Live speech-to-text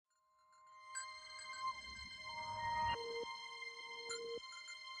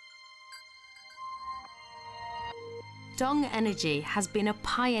Dong Energy has been a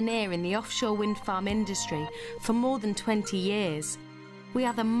pioneer in the offshore wind farm industry for more than 20 years. We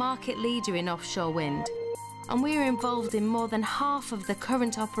are the market leader in offshore wind, and we are involved in more than half of the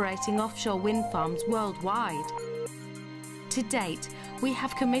current operating offshore wind farms worldwide. To date, we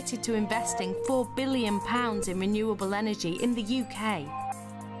have committed to investing £4 billion in renewable energy in the UK.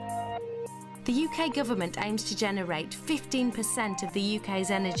 The UK government aims to generate 15% of the UK's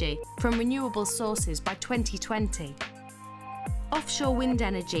energy from renewable sources by 2020. Offshore wind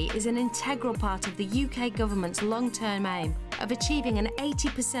energy is an integral part of the UK government's long-term aim of achieving an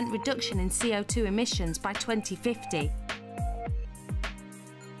 80% reduction in CO2 emissions by 2050.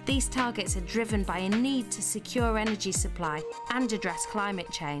 These targets are driven by a need to secure energy supply and address climate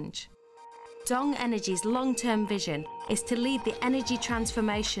change. Dong Energy's long-term vision is to lead the energy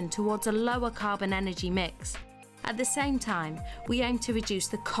transformation towards a lower carbon energy mix. At the same time, we aim to reduce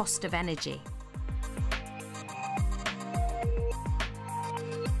the cost of energy.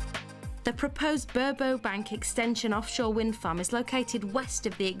 The proposed Burbo Bank Extension offshore wind farm is located west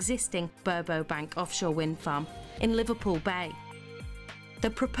of the existing Burbo Bank offshore wind farm in Liverpool Bay.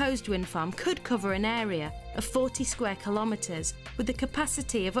 The proposed wind farm could cover an area of 40 square kilometres with a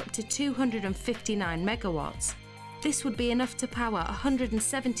capacity of up to 259 megawatts. This would be enough to power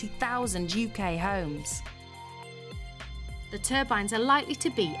 170,000 UK homes. The turbines are likely to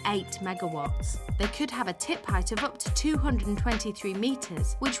be 8 megawatts. They could have a tip height of up to 223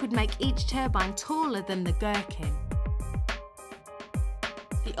 metres, which would make each turbine taller than the gherkin.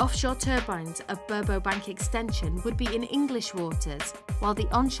 The offshore turbines of Burbo Bank Extension would be in English waters, while the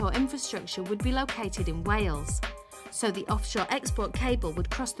onshore infrastructure would be located in Wales. So the offshore export cable would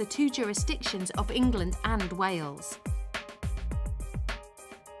cross the two jurisdictions of England and Wales.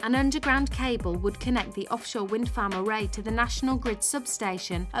 An underground cable would connect the offshore wind farm array to the national grid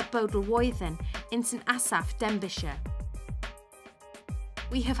substation at Bodlewoethen in St Asaph, Denbighshire.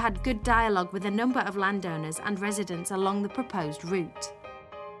 We have had good dialogue with a number of landowners and residents along the proposed route.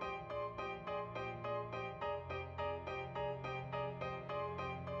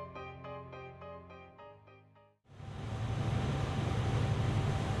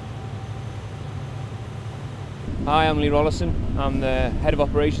 Hi, I'm Lee Rollison. I'm the Head of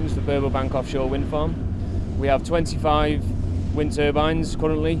Operations for Burbo Bank Offshore Wind Farm. We have 25 wind turbines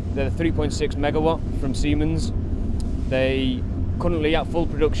currently. They're 3.6 megawatt from Siemens. They currently at full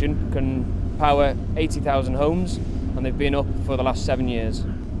production can power 80,000 homes, and they've been up for the last 7 years.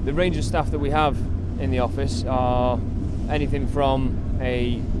 The range of staff that we have in the office are anything from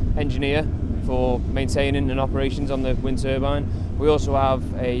an engineer for maintaining and operations on the wind turbine. We also have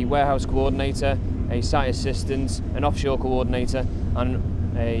a warehouse coordinator, a site assistant, an offshore coordinator,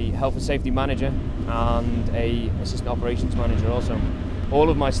 and a health and safety manager, and a assistant operations manager also. All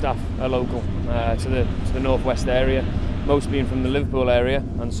of my staff are local to the northwest area, most being from the Liverpool area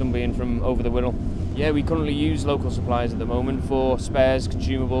and some being from over the Wirral. Yeah, we currently use local suppliers at the moment for spares,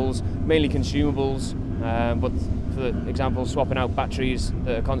 consumables, mainly consumables, but for example, swapping out batteries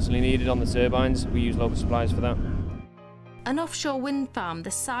that are constantly needed on the turbines, we use local suppliers for that. An offshore wind farm the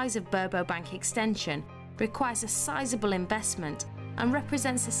size of Burbo Bank Extension requires a sizable investment and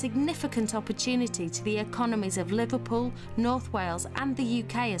represents a significant opportunity to the economies of Liverpool, North Wales and the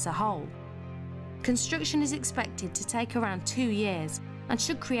UK as a whole. Construction is expected to take around 2 years and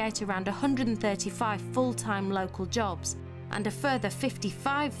should create around 135 full-time local jobs and a further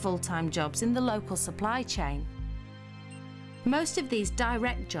 55 full-time jobs in the local supply chain. Most of these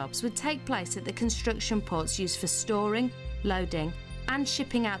direct jobs would take place at the construction ports used for storing, loading and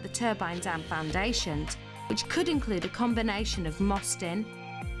shipping out the turbines and foundations, which could include a combination of Mostyn,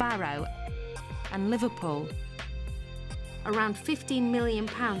 Barrow and Liverpool. Around £15 million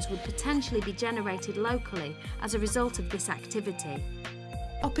would potentially be generated locally as a result of this activity.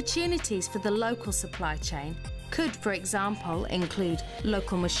 Opportunities for the local supply chain could, for example, include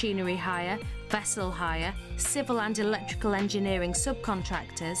local machinery hire, vessel hire, civil and electrical engineering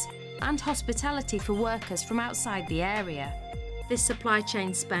subcontractors, and hospitality for workers from outside the area. This supply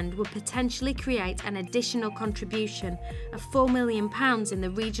chain spend would potentially create an additional contribution of £4 million in the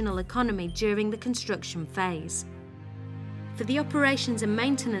regional economy during the construction phase. For the operations and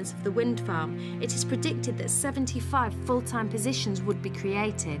maintenance of the wind farm, it is predicted that 75 full-time positions would be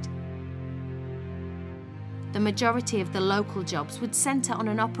created. The majority of the local jobs would centre on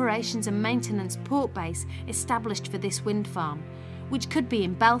an operations and maintenance port base established for this wind farm, which could be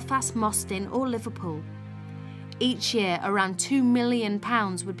in Belfast, Mostyn or Liverpool. Each year, around £2 million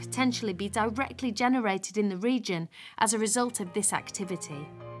would potentially be directly generated in the region as a result of this activity.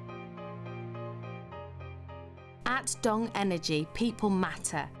 At Dong Energy, people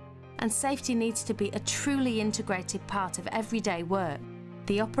matter, and safety needs to be a truly integrated part of everyday work.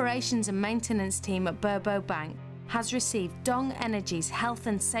 The operations and maintenance team at Burbo Bank has received Dong Energy's Health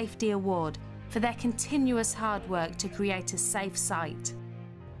and Safety Award for their continuous hard work to create a safe site.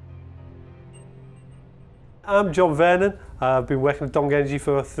 I'm John Vernon. I've been working with Dong Energy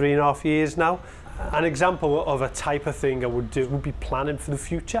for 3.5 years now. An example of a type of thing I would do would be planning for the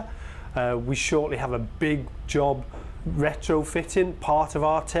future. We shortly have a big job retrofitting part of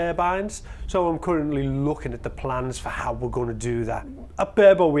our turbines, so I'm currently looking at the plans for how we're going to do that. At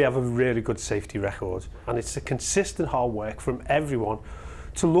Burbo we have a really good safety record, and it's a consistent hard work from everyone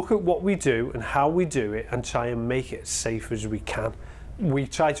to look at what we do and how we do it and try and make it as safe as we can. We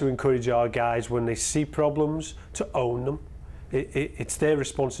try to encourage our guys when they see problems to own them. It's their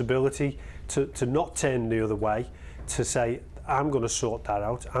responsibility to not turn the other way, to say, I'm going to sort that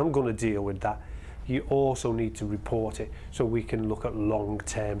out, I'm going to deal with that. You also need to report it so we can look at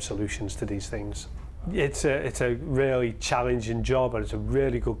long-term solutions to these things. It's a really challenging job, and it's a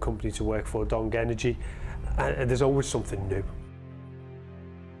really good company to work for, Dong Energy, and there's always something new.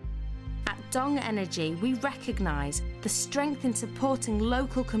 At Dong Energy, we recognise the strength in supporting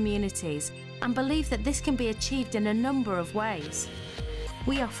local communities and believe that this can be achieved in a number of ways.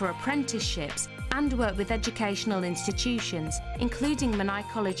 We offer apprenticeships and work with educational institutions, including Menai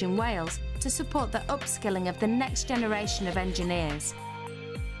College in Wales, to support the upskilling of the next generation of engineers.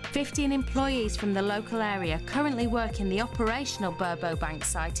 15 employees from the local area currently work in the operational Burbo Bank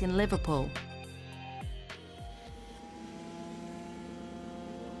site in Liverpool.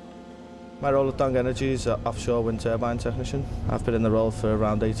 My role at Dong Energy is an offshore wind turbine technician. I've been in the role for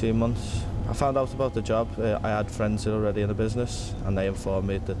around 18 months. I found out about the job. I had friends already in the business, and they informed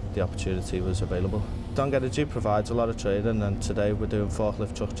me that the opportunity was available. Dong Energy provides a lot of training, and today we're doing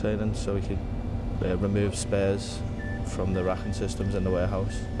forklift truck training so we can remove spares from the racking systems in the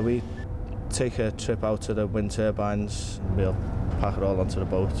warehouse. We take a trip out to the wind turbines, and we'll pack it all onto the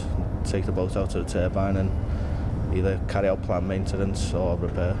boat, take the boat out to the turbine and either carry out plant maintenance or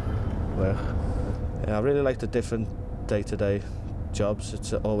repair work. I really like the different day-to-day jobs.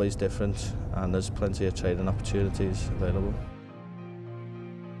 It's always different, and there's plenty of training opportunities available.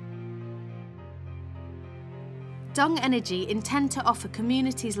 Dong Energy intend to offer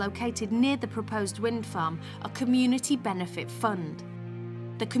communities located near the proposed wind farm a community benefit fund.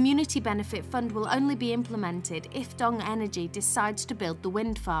 The community benefit fund will only be implemented if Dong Energy decides to build the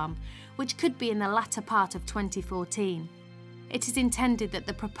wind farm, which could be in the latter part of 2014. It is intended that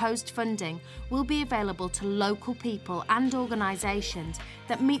the proposed funding will be available to local people and organisations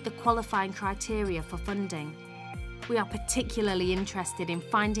that meet the qualifying criteria for funding. We are particularly interested in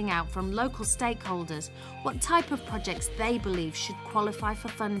finding out from local stakeholders what type of projects they believe should qualify for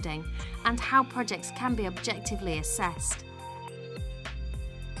funding and how projects can be objectively assessed.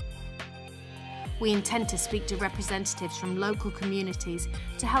 We intend to speak to representatives from local communities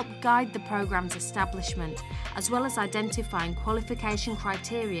to help guide the programme's establishment, as well as identifying qualification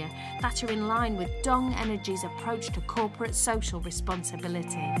criteria that are in line with Dong Energy's approach to corporate social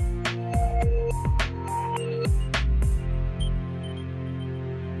responsibility.